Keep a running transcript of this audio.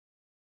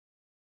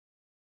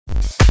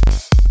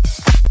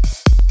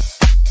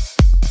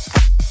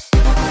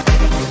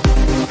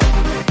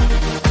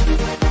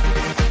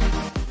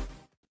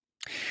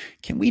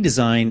we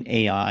design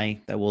AI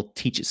that will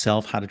teach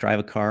itself how to drive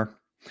a car?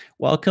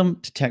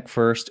 Welcome to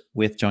TechFirst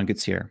with John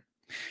Koetsier.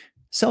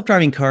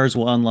 Self-driving cars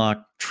will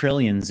unlock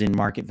trillions in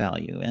market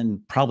value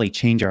and probably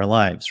change our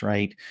lives,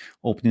 right?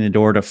 Opening the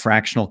door to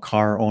fractional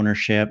car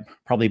ownership,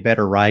 probably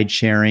better ride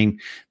sharing,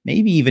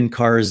 maybe even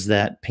cars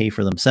that pay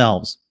for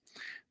themselves.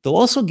 They'll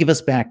also give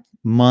us back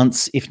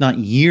months, if not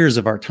years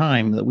of our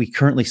time that we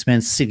currently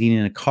spend sitting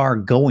in a car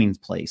going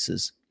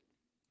places.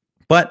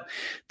 But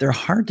they're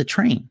hard to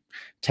train.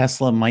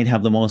 Tesla might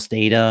have the most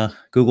data.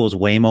 Google's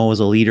Waymo is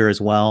a leader as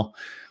well.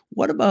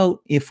 What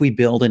about if we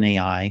build an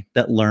AI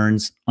that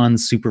learns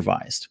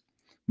unsupervised,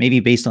 maybe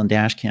based on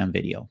dashcam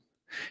video?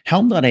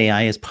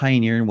 Helm.ai is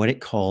pioneering what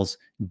it calls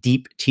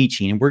deep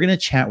teaching, and we're going to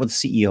chat with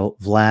CEO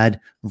Vlad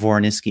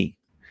Voroninski.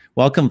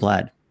 Welcome,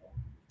 Vlad.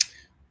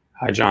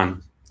 Hi,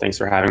 John. Thanks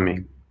for having me.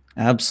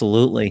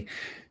 Absolutely.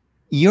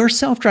 Your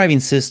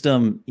self-driving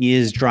system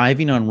is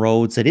driving on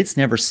roads that it's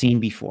never seen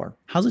before.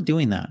 How's it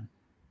doing that?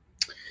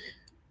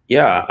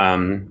 Yeah,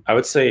 I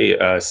would say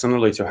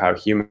similarly to how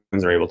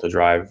humans are able to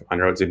drive on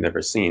roads they've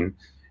never seen,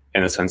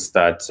 in the sense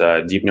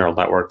that deep neural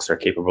networks are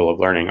capable of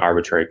learning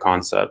arbitrary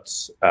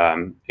concepts,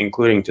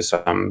 including to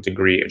some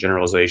degree a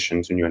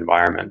generalization to new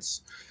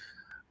environments.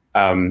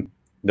 The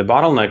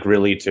bottleneck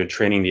really to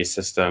training these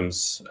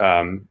systems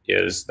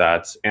is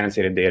that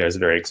annotated data is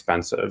very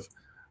expensive.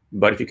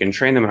 But if you can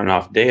train them on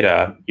enough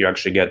data, you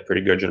actually get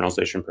pretty good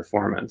generalization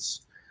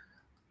performance.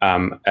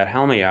 At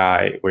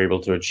Helm.ai, we're able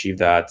to achieve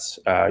that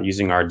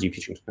using our deep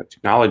teaching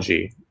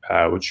technology,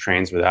 which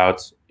trains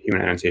without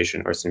human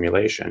annotation or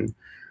simulation.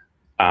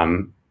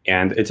 And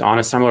it's on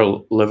a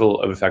similar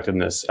level of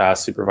effectiveness as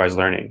supervised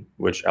learning,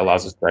 which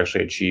allows us to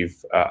actually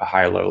achieve a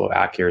high level of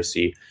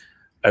accuracy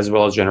as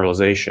well as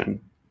generalization,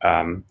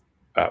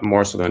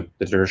 more so than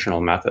the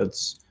traditional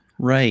methods.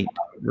 Right,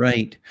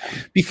 right.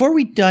 Before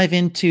we dive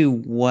into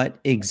what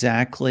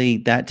exactly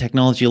that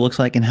technology looks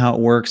like and how it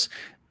works,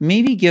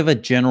 maybe give a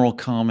general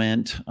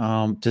comment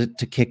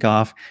to kick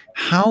off.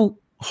 How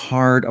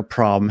hard a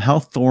problem, how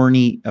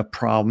thorny a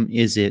problem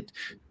is it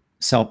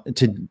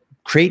to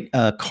create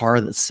a car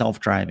that's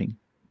self-driving?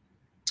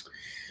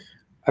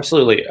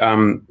 Absolutely.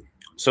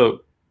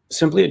 So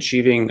simply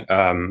achieving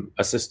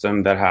a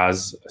system that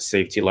has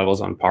safety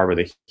levels on par with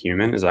a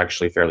human is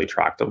actually fairly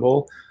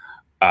tractable.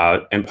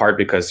 In part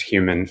because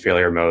human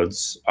failure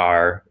modes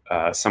are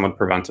somewhat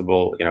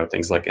preventable,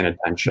 things like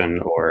inattention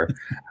or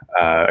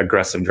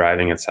aggressive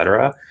driving,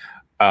 etc.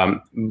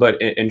 But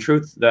in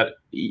truth, that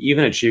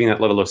even achieving that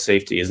level of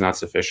safety is not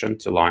sufficient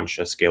to launch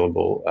a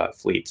scalable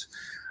fleet.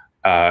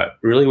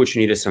 Really, what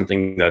you need is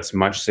something that's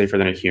much safer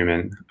than a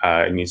human.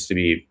 It needs to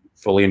be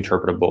fully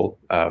interpretable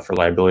for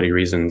liability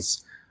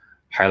reasons,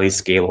 highly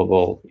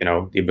scalable,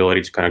 the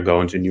ability to kind of go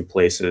into new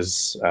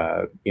places,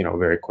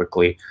 very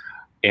quickly,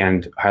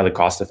 and highly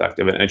cost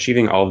effective. And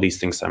achieving all of these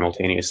things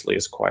simultaneously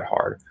is quite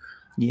hard.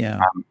 Yeah.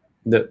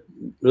 The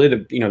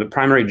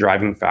primary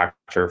driving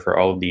factor for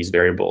all of these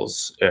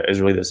variables is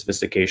really the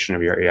sophistication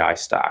of your AI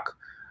stack.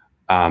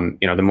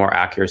 The more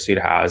accuracy it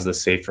has, the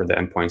safer the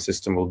endpoint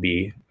system will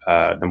be.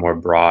 The more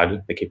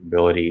broad the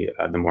capability,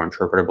 the more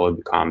interpretable it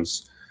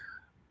becomes.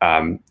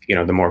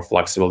 The more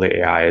flexible the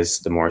AI is,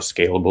 the more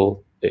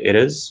scalable it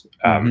is.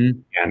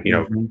 And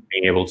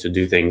being able to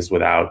do things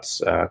without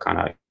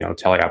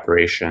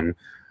teleoperation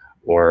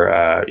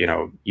or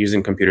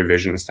using computer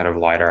vision instead of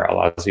LiDAR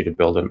allows you to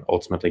build an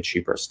ultimately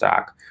cheaper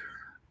stack.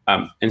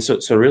 And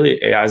so really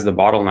AI is the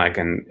bottleneck,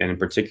 and in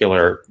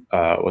particular,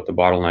 what the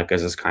bottleneck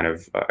is kind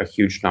of a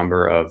huge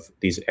number of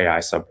these AI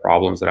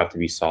sub-problems that have to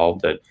be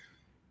solved at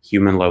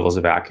human levels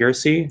of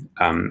accuracy.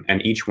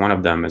 And each one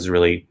of them is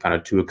really kind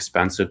of too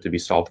expensive to be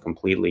solved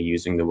completely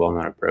using the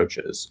well-known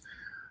approaches.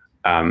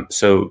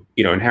 So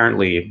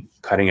inherently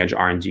cutting edge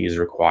R&D is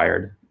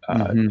required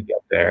to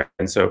get there.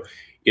 And so,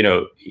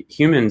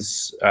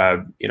 humans,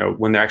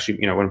 when they're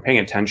actually, when paying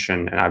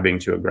attention and not being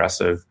too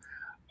aggressive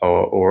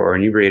or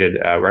inebriated,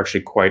 we're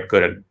actually quite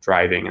good at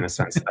driving in the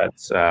sense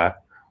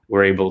that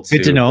we're able to.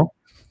 Good to know.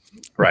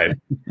 Right.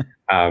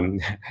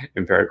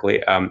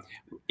 Empirically,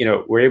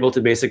 we're able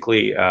to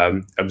basically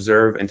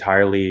observe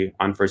entirely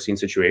unforeseen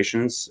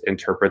situations,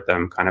 interpret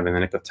them kind of in the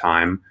nick of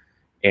time,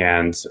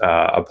 and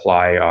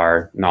apply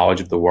our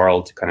knowledge of the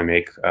world to kind of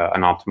make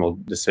an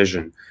optimal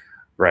decision,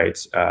 right?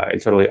 In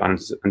totally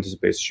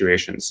unanticipated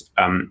situations.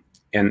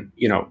 And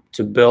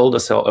to build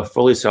a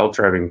fully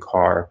self-driving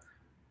car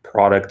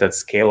product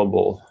that's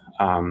scalable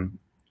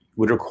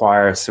would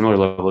require a similar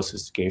level of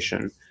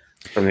sophistication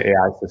from the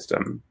AI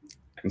system.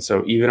 And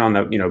so even on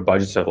the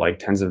budgets of like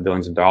tens of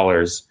billions of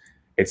dollars,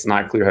 it's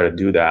not clear how to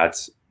do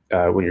that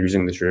when you're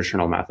using the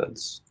traditional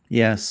methods.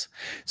 Yes.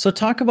 So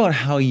talk about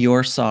how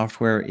your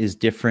software is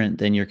different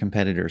than your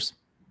competitors.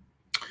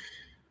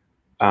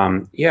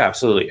 Yeah,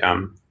 absolutely.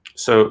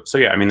 So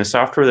yeah, I mean, the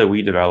software that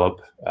we develop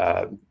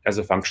as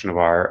a function of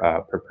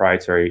our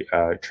proprietary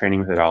training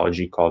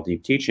methodology called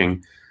deep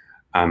teaching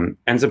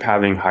ends up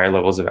having higher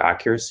levels of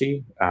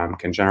accuracy,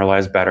 can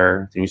generalize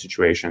better to new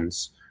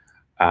situations,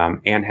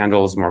 and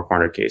handles more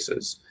corner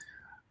cases.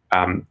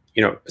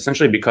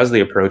 essentially because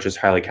the approach is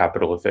highly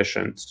capital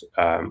efficient,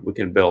 we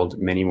can build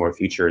many more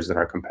features than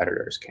our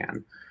competitors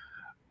can.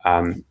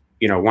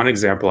 One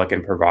example I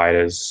can provide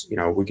is,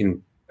 we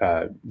can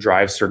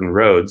drive certain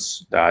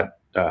roads that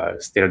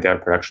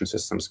state-of-the-art production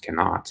systems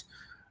cannot.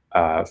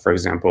 For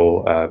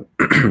example,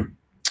 if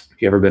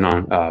you've ever been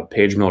on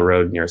Page Mill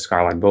Road near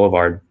Skyline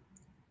Boulevard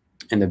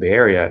in the Bay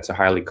Area, it's a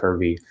highly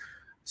curvy,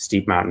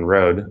 steep mountain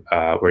road.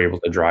 We're able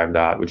to drive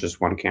that with just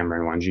one camera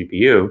and one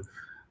GPU.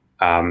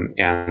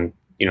 And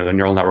the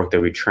neural network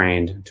that we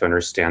trained to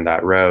understand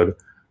that road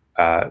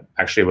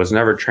actually was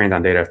never trained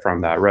on data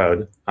from that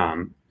road,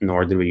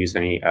 nor did we use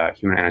any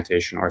human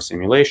annotation or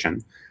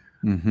simulation.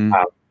 Mm-hmm.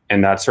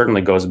 And that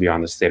certainly goes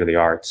beyond the state of the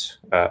art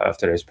of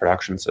today's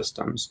production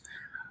systems.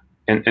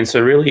 And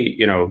so really,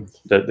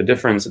 the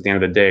difference at the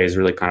end of the day is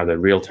really kind of the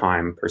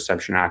real-time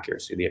perception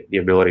accuracy, the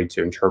ability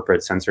to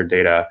interpret sensor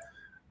data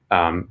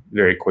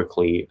very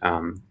quickly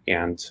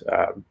and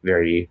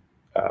very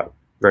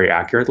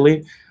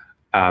accurately.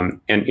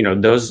 And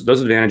those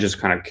advantages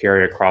kind of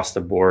carry across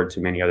the board to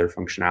many other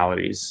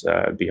functionalities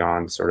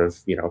beyond sort of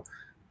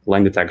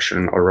lane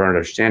detection or road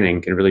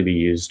understanding can really be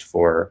used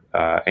for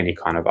any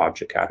kind of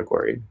object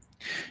category.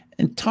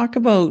 And talk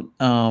about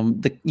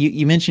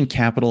you mentioned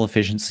capital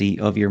efficiency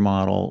of your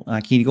model.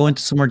 Can you go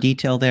into some more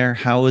detail there?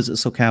 How is it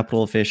so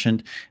capital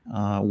efficient?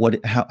 How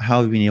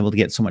have you been able to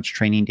get so much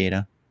training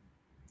data?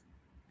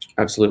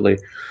 Absolutely.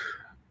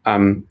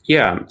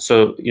 Yeah.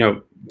 So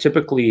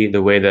typically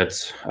the way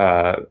that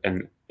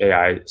an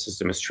AI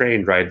system is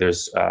trained, right?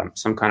 There's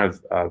some kind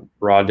of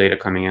raw data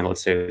coming in.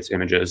 Let's say it's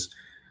images.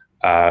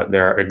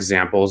 There are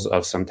examples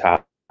of some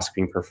tasks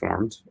being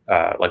performed,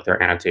 like there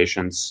are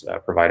annotations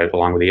provided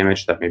along with the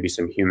image that maybe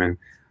some human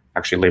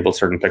actually labeled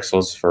certain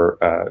pixels for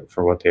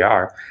what they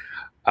are,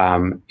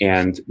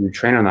 and we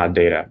train on that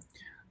data.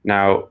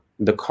 Now,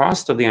 the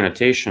cost of the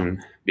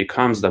annotation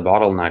becomes the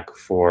bottleneck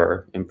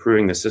for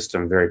improving the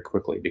system very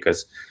quickly,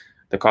 because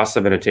the cost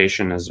of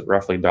annotation is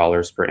roughly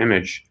dollars per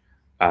image,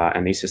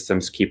 and these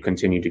systems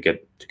continue to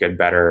get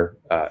better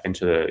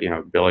into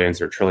the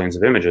billions or trillions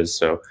of images.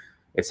 So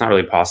it's not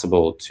really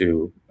possible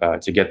to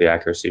get the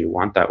accuracy you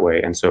want that way.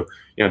 And so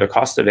the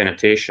cost of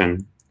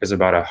annotation is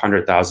about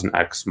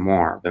 100,000x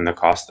more than the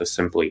cost of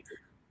simply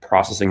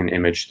processing an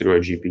image through a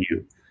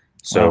GPU.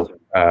 So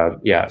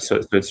yeah, so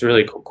it's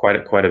really quite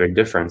a big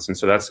difference. And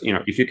so that's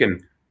if you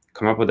can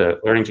come up with a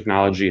learning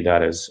technology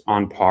that is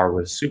on par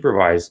with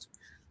supervised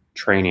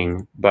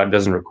training but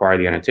doesn't require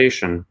the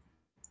annotation,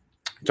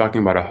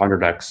 talking about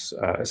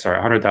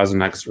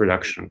 100,000x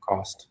reduction in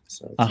cost.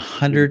 So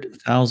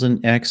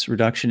 100,000x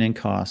reduction in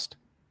cost.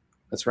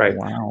 That's right.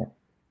 Wow.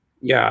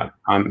 Yeah,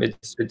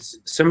 it's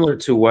similar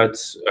to what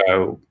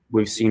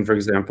we've seen, for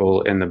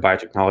example, in the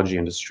biotechnology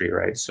industry,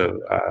 right? So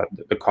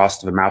the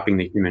cost of mapping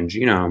the human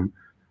genome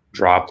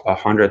dropped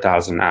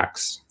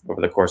 100,000x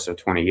over the course of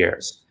 20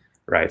 years,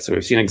 right? So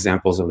we've seen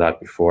examples of that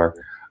before.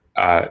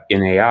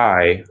 In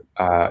AI,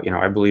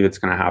 I believe it's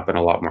going to happen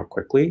a lot more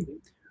quickly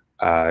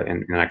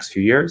in the next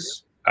few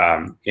years,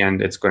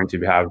 and it's going to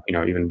have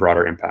even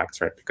broader impacts,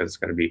 right? Because it's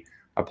going to be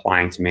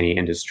applying to many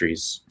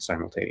industries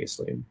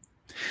simultaneously.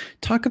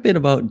 Talk a bit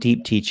about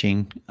deep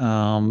teaching,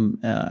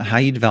 how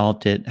you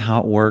developed it, how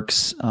it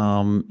works,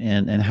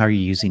 and how you're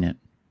using it.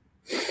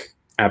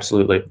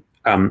 Absolutely.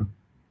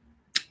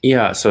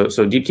 Yeah,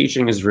 so deep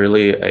teaching is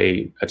really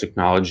a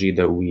technology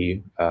that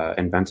we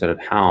invented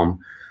at Helm,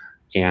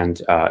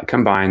 and it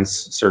combines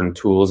certain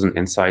tools and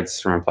insights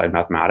from applied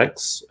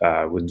mathematics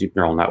with deep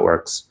neural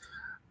networks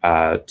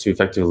to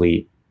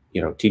effectively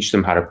teach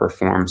them how to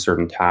perform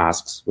certain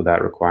tasks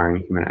without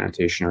requiring human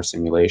annotation or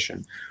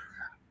simulation.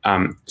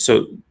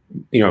 So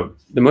the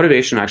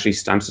motivation actually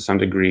stems to some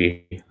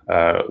degree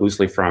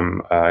loosely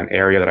from an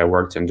area that I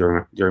worked in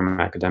during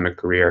my academic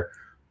career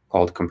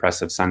called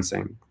compressive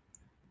sensing.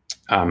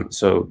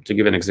 So to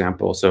give an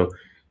example,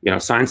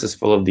 science is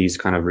full of these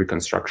kind of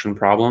reconstruction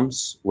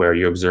problems where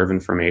you observe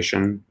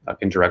information,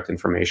 indirect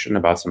information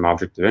about some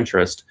object of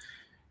interest,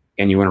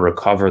 and you want to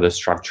recover the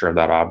structure of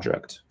that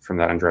object from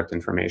that indirect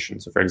information.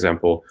 So for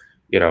example,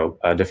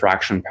 a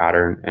diffraction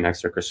pattern in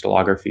X-ray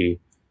crystallography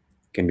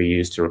can be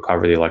used to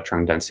recover the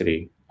electron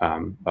density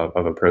of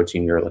a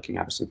protein you're looking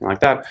at or something like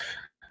that.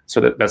 So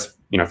that's,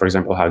 for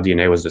example, how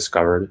DNA was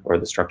discovered, or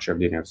the structure of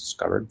DNA was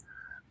discovered.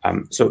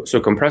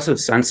 So compressive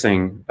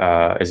sensing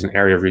is an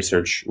area of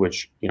research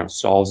which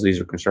solves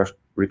these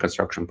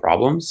reconstruction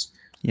problems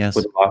with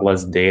a lot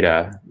less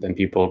data than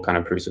people kind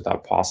of previously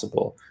thought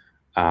possible,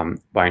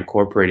 by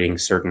incorporating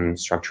certain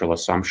structural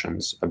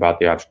assumptions about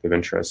the object of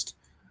interest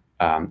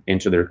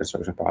into the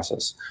reconstruction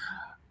process.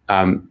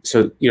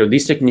 So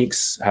these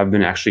techniques have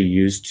been actually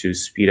used to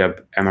speed up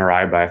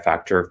MRI by a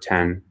factor of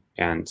 10,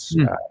 and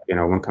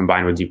when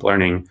combined with deep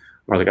learning,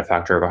 more like a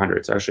factor of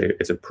 100. So actually,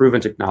 it's a proven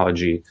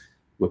technology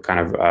with kind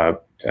of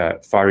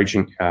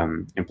far-reaching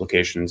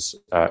implications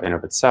in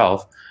of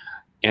itself.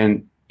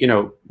 And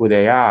with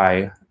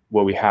AI,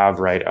 what we have,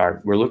 right,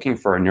 we're looking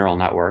for a neural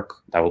network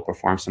that will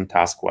perform some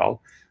task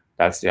well.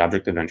 That's the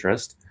object of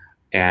interest.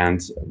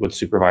 And with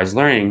supervised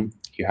learning,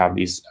 you have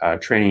these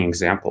training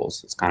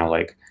examples. It's kind of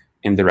like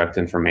indirect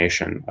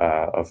information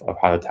of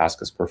how the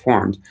task is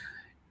performed.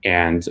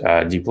 And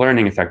deep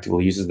learning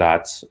effectively uses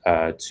that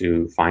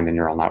to find a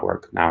neural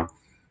network. Now,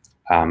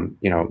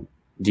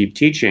 deep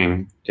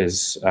teaching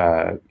is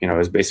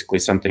basically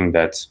something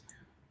that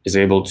is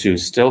able to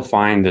still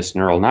find this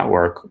neural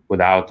network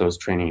without those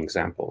training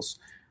examples.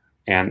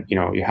 And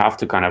you have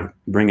to kind of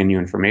bring in new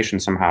information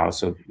somehow.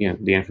 So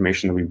the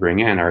information that we bring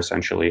in are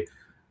essentially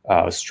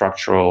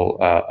structural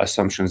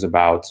assumptions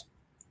about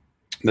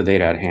the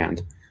data at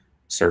hand.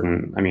 If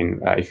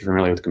you're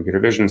familiar with computer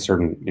vision,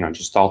 certain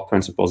Gestalt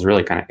principles,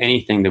 really kind of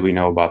anything that we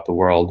know about the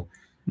world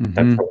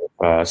that sort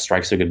of,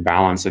 strikes a good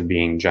balance of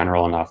being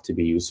general enough to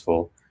be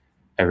useful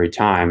every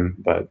time,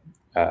 but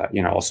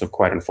also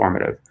quite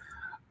informative.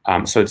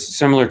 So it's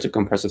similar to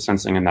compressive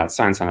sensing in that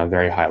sense on a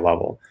very high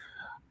level.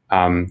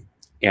 So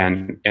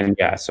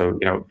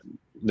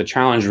the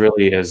challenge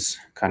really is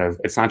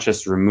it's not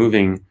just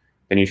removing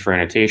the need for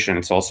annotation,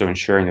 it's also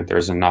ensuring that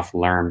there's enough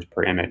learned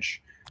per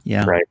image.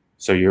 Yeah. Right.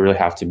 So you really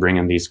have to bring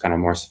in these kind of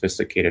more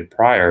sophisticated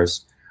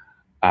priors.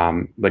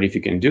 But if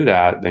you can do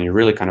that, then you're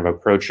really kind of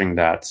approaching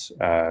that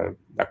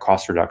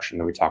cost reduction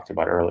that we talked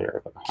about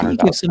earlier. Can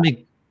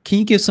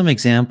you give some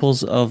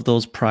examples of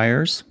those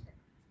priors?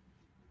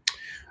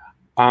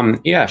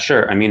 Yeah,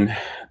 sure.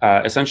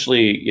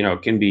 Essentially,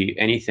 it can be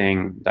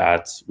anything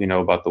that we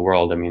know about the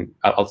world.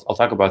 I'll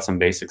talk about some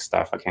basic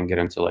stuff. I can't get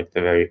into like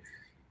the very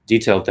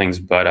detailed things,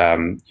 but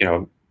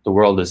the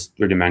world is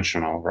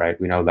three-dimensional, right?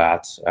 We know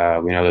that.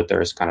 We know that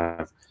there's kind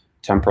of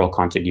temporal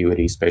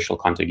contiguity, spatial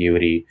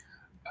contiguity,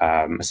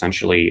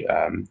 essentially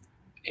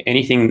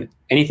anything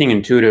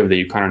intuitive that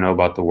you kind of know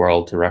about the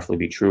world to roughly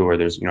be true, or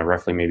there's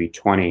roughly maybe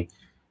 20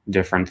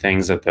 different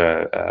things that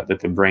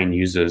the brain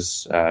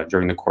uses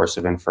during the course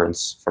of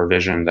inference for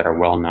vision that are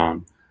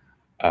well-known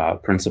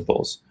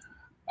principles.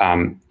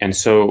 In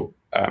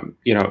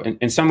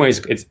some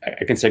ways,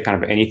 I can say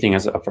kind of anything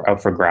is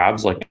up for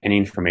grabs. Like any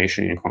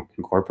information you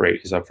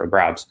incorporate is up for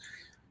grabs.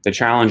 The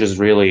challenge is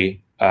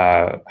really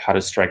how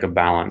to strike a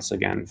balance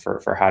again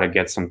for how to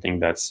get something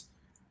that's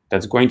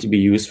going to be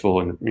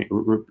useful and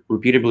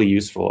repeatably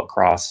useful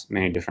across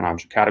many different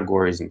object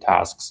categories and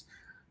tasks,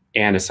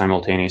 and is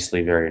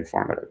simultaneously very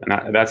informative.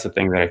 And that's the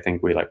thing that I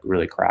think we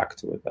really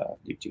cracked with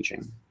deep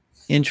teaching.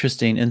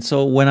 Interesting. And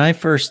so when I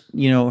first,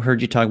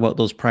 heard you talk about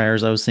those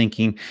priors, I was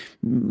thinking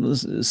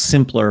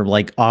simpler,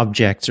 like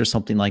objects or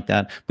something like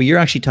that. But you're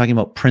actually talking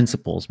about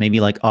principles,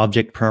 maybe like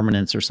object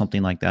permanence or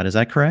something like that. Is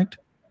that correct?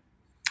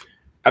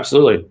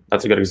 Absolutely.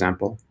 That's a good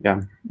example.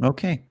 Yeah.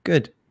 Okay,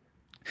 good.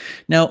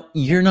 Now,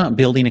 you're not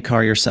building a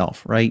car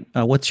yourself, right?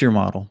 What's your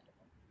model?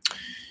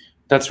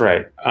 That's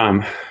right.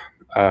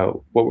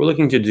 What we're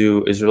looking to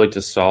do is really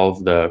to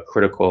solve the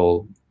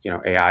critical,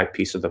 AI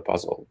piece of the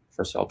puzzle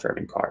for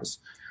self-driving cars.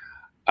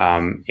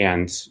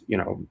 And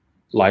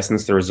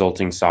license the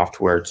resulting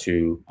software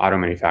to auto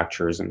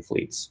manufacturers and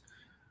fleets.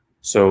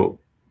 So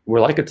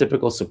we're like a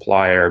typical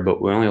supplier,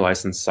 but we only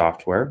license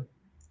software.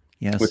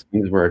 Yes. Which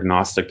means we're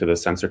agnostic to the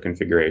sensor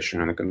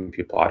configuration and the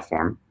compute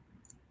platform.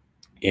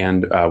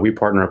 And we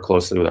partner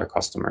closely with our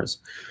customers,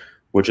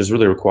 which is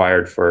really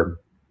required for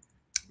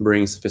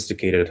bringing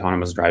sophisticated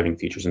autonomous driving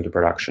features into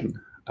production.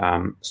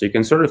 So you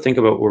can sort of think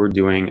about what we're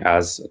doing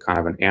as kind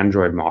of an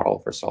Android model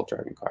for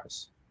self-driving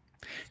cars.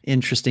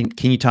 Interesting.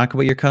 Can you talk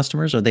about your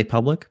customers? Are they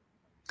public?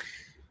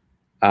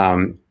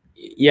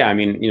 Yeah,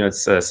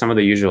 it's some of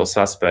the usual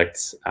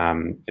suspects.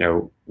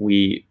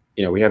 We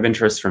have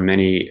interest from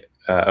many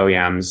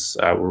OEMs.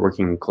 We're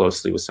working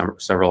closely with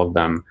several of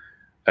them,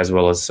 as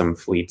well as some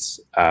fleets.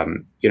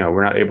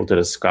 We're not able to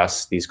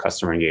discuss these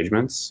customer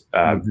engagements,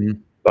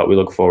 but we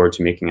look forward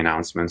to making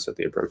announcements at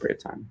the appropriate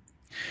time.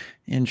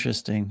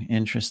 Interesting.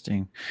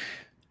 Interesting.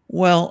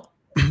 Well,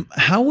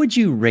 how would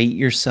you rate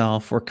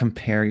yourself or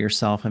compare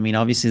yourself?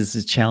 Obviously this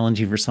is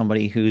challenging for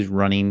somebody who's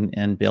running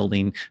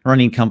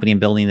a company and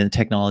building the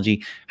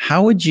technology.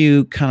 How would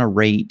you kind of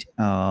rate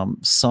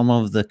some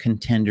of the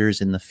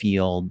contenders in the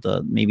field,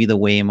 maybe the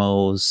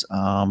Waymos,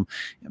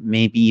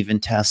 maybe even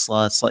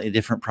Tesla, slightly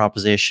different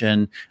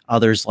proposition,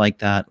 others like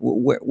that?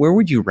 Where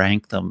would you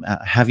rank them?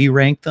 Have you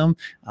ranked them?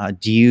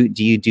 Do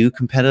you do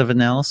competitive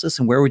analysis,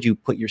 and where would you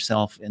put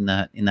yourself in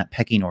that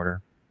pecking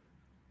order?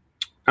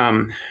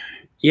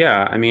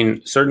 Yeah,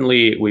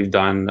 certainly we've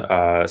done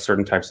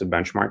certain types of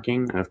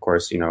benchmarking, and of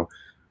course,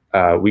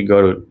 we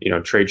go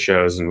to trade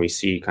shows and we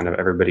see kind of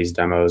everybody's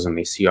demos and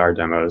they see our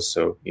demos,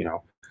 so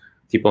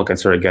people can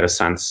sort of get a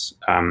sense.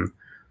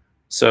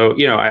 So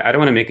I don't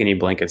want to make any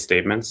blanket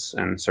statements,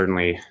 and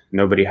certainly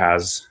nobody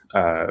has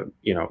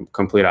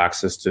complete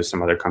access to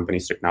some other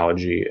company's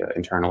technology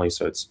internally,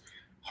 so it's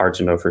hard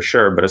to know for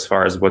sure. But as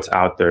far as what's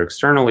out there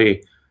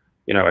externally,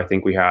 I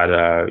think we had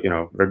a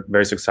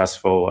very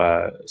successful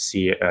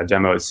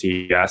demo at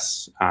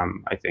CES.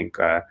 I think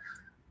I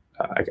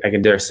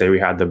can dare say we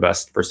had the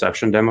best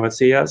perception demo at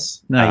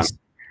CES. Nice.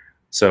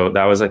 So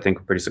that was, I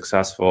think, pretty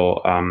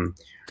successful.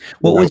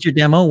 What was your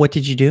demo? What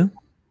did you do?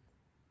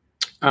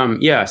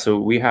 Yeah, so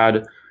we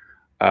had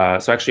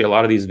so actually a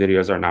lot of these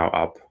videos are now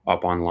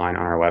up online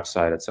on our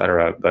website,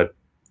 etc. But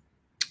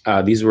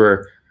these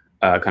were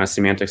kind of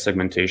semantic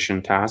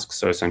segmentation tasks.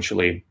 So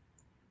essentially,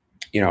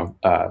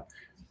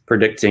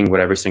 predicting what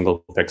every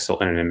single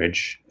pixel in an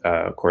image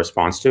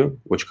corresponds to,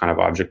 which kind of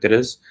object it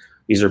is.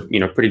 These are,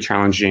 pretty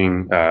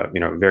challenging,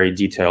 very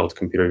detailed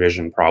computer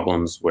vision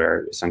problems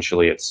where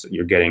essentially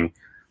you're getting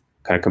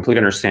kind of complete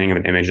understanding of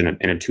an image in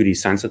a 2D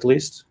sense, at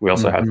least. We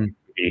also have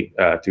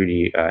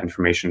 3D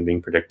information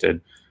being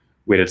predicted.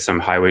 We did some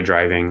highway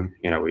driving,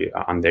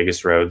 on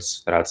Vegas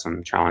roads that had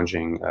some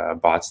challenging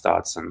bot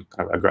stats and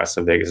kind of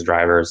aggressive Vegas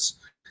drivers.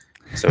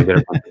 So we did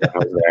a bunch of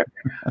demos there.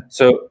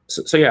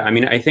 So yeah, I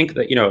mean, I think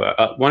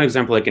that, one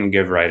example I can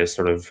give, right, is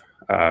sort of,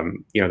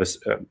 this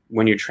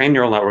when you train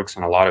neural networks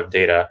on a lot of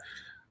data,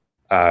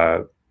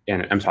 and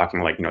I'm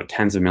talking like,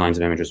 tens of millions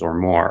of images or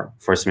more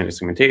for semantic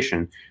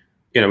segmentation,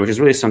 which is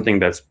really something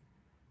that's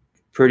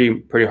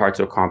pretty hard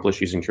to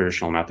accomplish using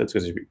traditional methods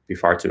because it'd be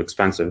far too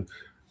expensive.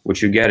 What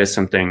you get is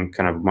something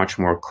kind of much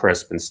more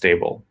crisp and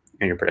stable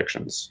in your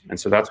predictions. And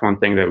so that's one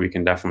thing that we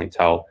can definitely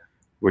tell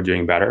we're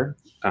doing better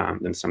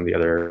than some of the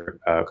other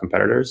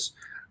competitors.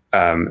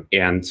 I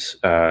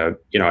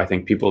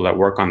think people that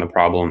work on the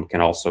problem can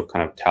also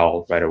kind of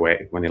tell right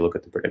away when they look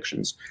at the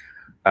predictions.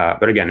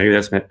 But again, maybe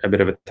that's a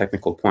bit of a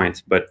technical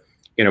point. But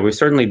we've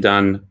certainly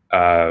done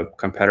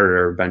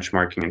competitor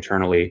benchmarking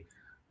internally.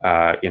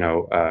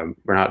 We're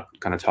not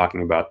kind of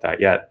talking about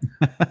that yet,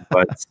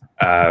 but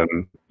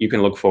you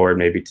can look forward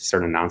maybe to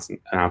certain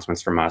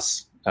announcements from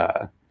us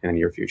in the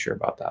near future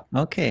about that.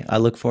 Okay, I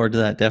look forward to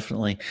that,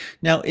 definitely.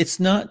 Now, it's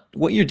not,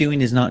 what you're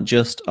doing is not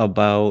just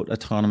about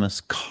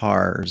autonomous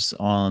cars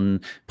on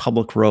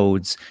public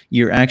roads.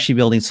 You're actually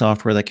building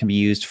software that can be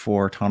used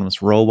for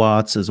autonomous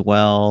robots as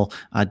well,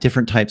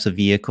 different types of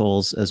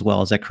vehicles as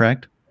well. Is that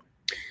correct?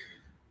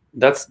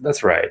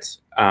 That's right.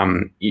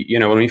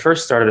 When we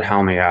first started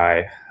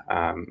Helm.ai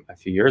a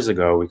few years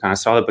ago, we kind of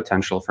saw the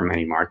potential for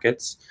many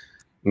markets,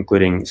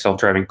 including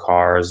self-driving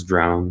cars,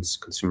 drones,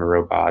 consumer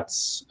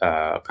robots,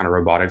 kind of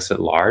robotics at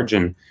large,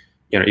 and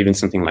even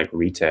something like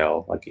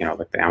retail, like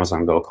the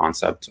Amazon Go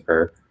concept,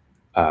 or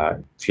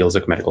fields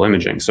like medical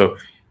imaging. So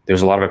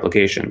there's a lot of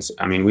applications.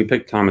 I mean, we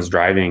picked autonomous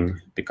driving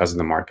because of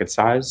the market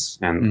size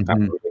and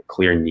a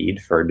clear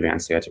need for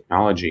advanced AI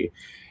technology.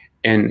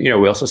 And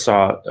we also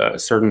saw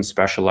certain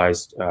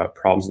specialized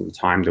problems at the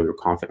time that we were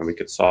confident we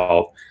could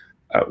solve.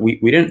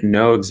 We didn't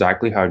know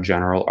exactly how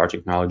general our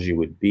technology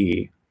would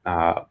be,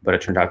 but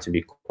it turned out to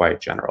be quite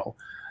general.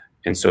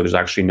 And so there's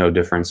actually no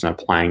difference in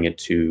applying it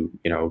to,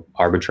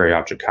 arbitrary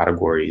object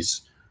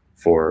categories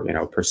for,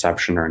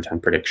 perception or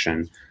intent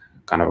prediction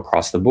kind of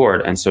across the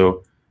board. And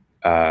so,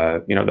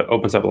 that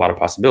opens up a lot of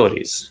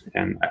possibilities.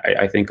 And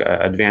I think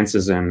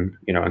advances in,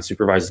 in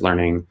supervised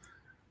learning,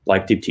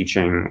 like deep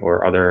teaching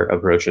or other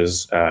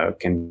approaches,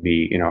 can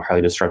be,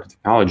 highly disruptive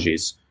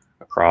technologies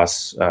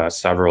across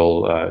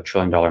several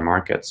trillion-dollar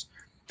markets.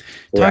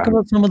 Talk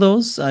about some of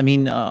those. I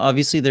mean,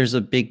 obviously there's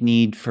a big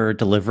need for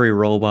delivery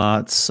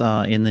robots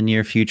in the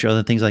near future,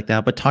 other things like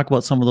that, but talk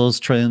about some of those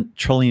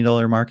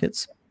trillion-dollar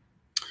markets.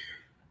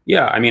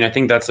 Yeah, I mean, I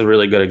think that's a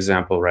really good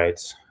example, right?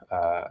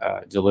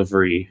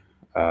 Delivery,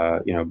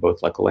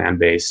 both like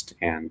land-based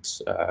and,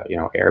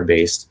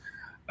 air-based,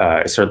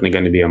 is certainly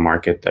going to be a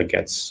market that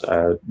gets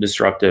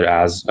disrupted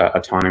as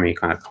autonomy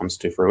kind of comes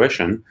to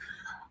fruition.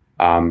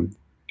 The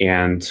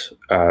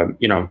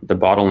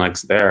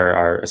bottlenecks there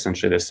are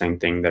essentially the same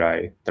thing that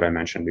I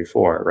mentioned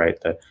before, right?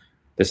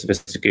 The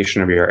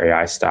sophistication of your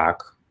AI stack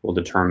will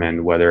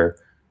determine whether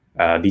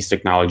these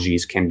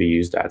technologies can be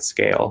used at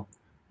scale,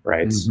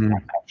 right? And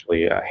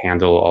actually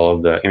handle all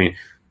of the. I mean,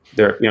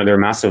 there are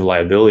massive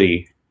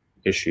liability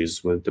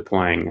issues with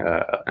deploying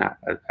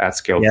at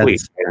scale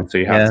fleets, right? And so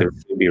you have to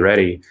be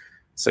ready.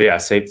 So yeah,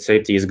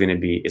 safety is going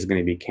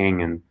to be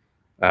king, and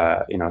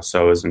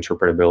so is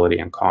interpretability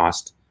and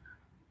cost.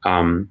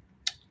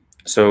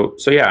 So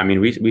yeah, I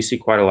mean, we see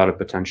quite a lot of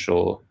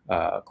potential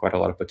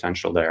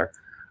there.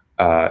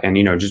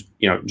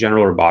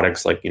 General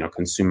robotics, like,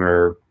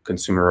 consumer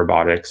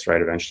robotics,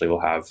 right? Eventually we'll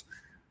have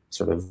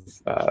sort of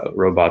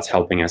robots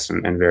helping us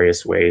in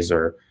various ways,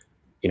 or,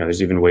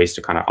 there's even ways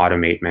to kind of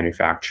automate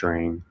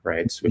manufacturing,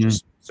 right? Which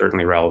is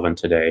certainly relevant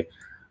today.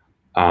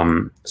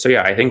 So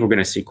yeah, I think we're going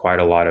to see quite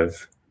a lot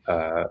of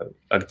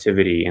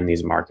activity in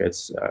these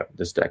markets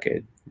this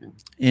decade. Yeah.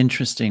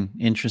 Interesting.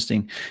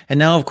 And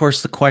now, of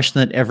course, the question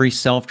that every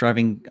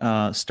self-driving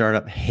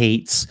startup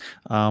hates,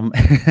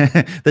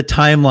 the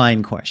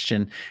timeline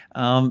question.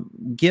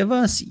 Give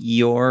us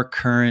your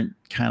current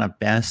kind of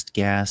best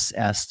guess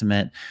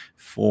estimate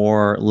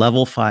for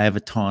level 5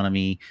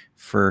 autonomy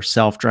for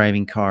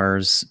self-driving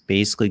cars,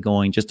 basically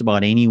going just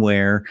about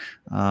anywhere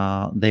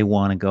they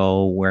want to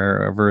go,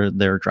 wherever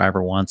their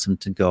driver wants them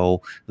to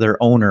go,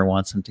 their owner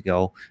wants them to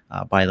go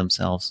by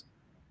themselves.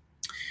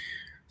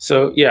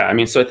 So yeah, I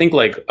mean, so I think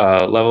like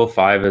level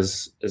 5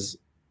 is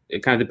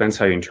it kind of depends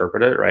how you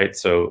interpret it, right?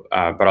 So,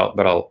 but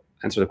I'll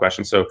answer the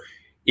question. So,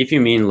 if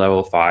you mean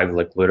level 5,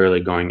 like literally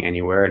going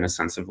anywhere in a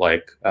sense of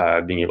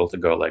being able to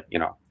go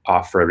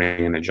off-roading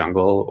in the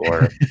jungle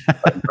or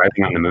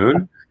driving on the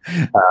moon,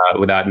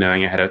 without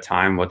knowing ahead of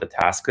time what the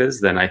task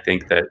is, then I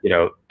think that,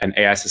 an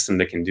AI system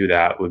that can do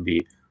that would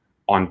be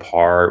on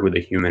par with a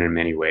human in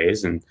many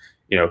ways, and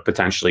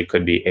potentially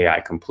could be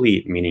AI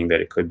complete, meaning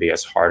that it could be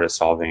as hard as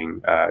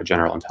solving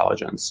general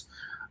intelligence.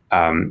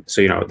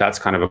 So that's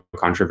kind of a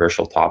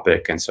controversial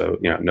topic, and so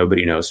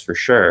nobody knows for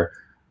sure,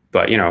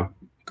 but it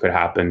could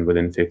happen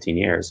within 15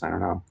 years. I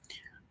don't know.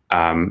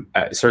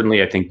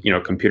 Certainly, I think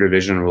computer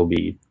vision will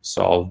be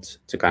solved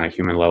to kind of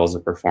human levels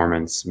of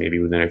performance maybe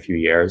within a few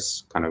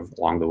years, kind of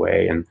along the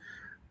way, and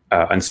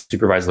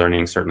unsupervised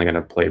learning is certainly going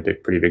to play a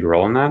pretty big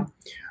role in that.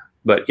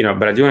 But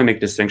but I do want to make a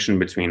distinction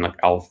between like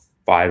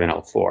L5 and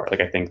L4.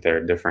 Like I think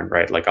they're different,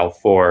 right? Like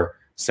L4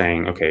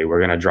 saying, okay, we're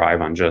going to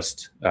drive on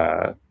just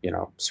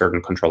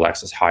certain control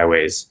access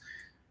highways.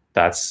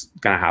 That's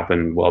going to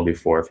happen well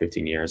before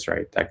 15 years,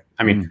 right?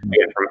 I mean,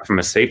 again, from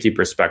a safety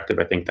perspective,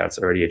 I think that's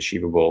already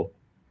achievable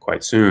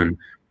quite soon.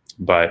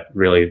 But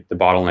really, the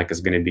bottleneck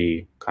is going to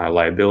be kind of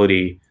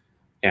liability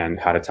and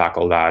how to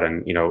tackle that.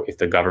 And if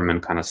the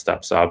government kind of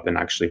steps up and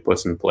actually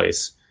puts in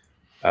place,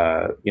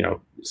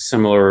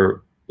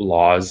 similar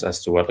laws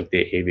as to what like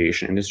the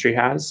aviation industry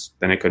has,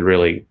 then it could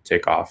really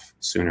take off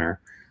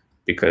sooner,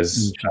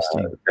 because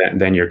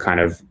then you're kind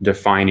of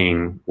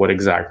defining what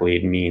exactly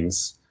it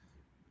means,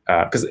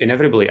 because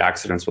inevitably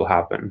accidents will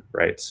happen,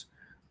 right?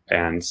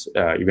 And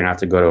you're gonna have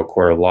to go to a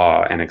court of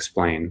law and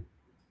explain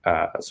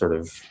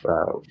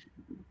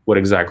what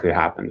exactly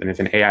happened. And if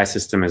an AI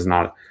system is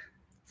not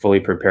fully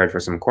prepared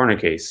for some corner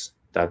case,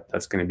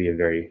 that's going to be a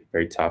very,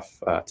 very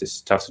tough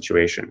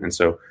situation. And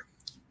so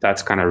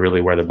that's kind of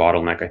really where the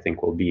bottleneck, I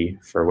think, will be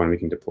for when we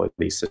can deploy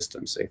these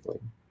systems safely.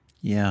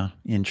 Yeah,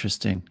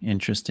 interesting.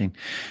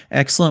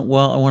 Excellent.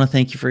 Well, I want to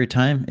thank you for your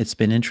time. It's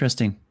been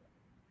interesting.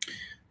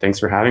 Thanks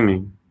for having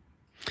me.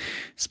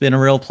 It's been a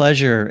real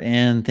pleasure.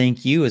 And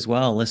thank you as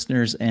well,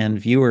 listeners and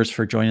viewers,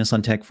 for joining us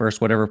on TechFirst.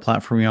 Whatever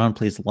platform you're on,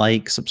 please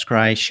like,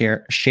 subscribe,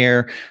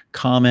 share,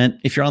 comment.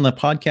 If you're on the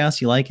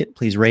podcast, you like it,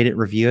 please rate it,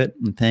 review it.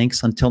 And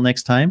thanks. Until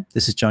next time,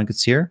 this is John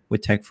Koetsier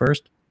with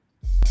TechFirst.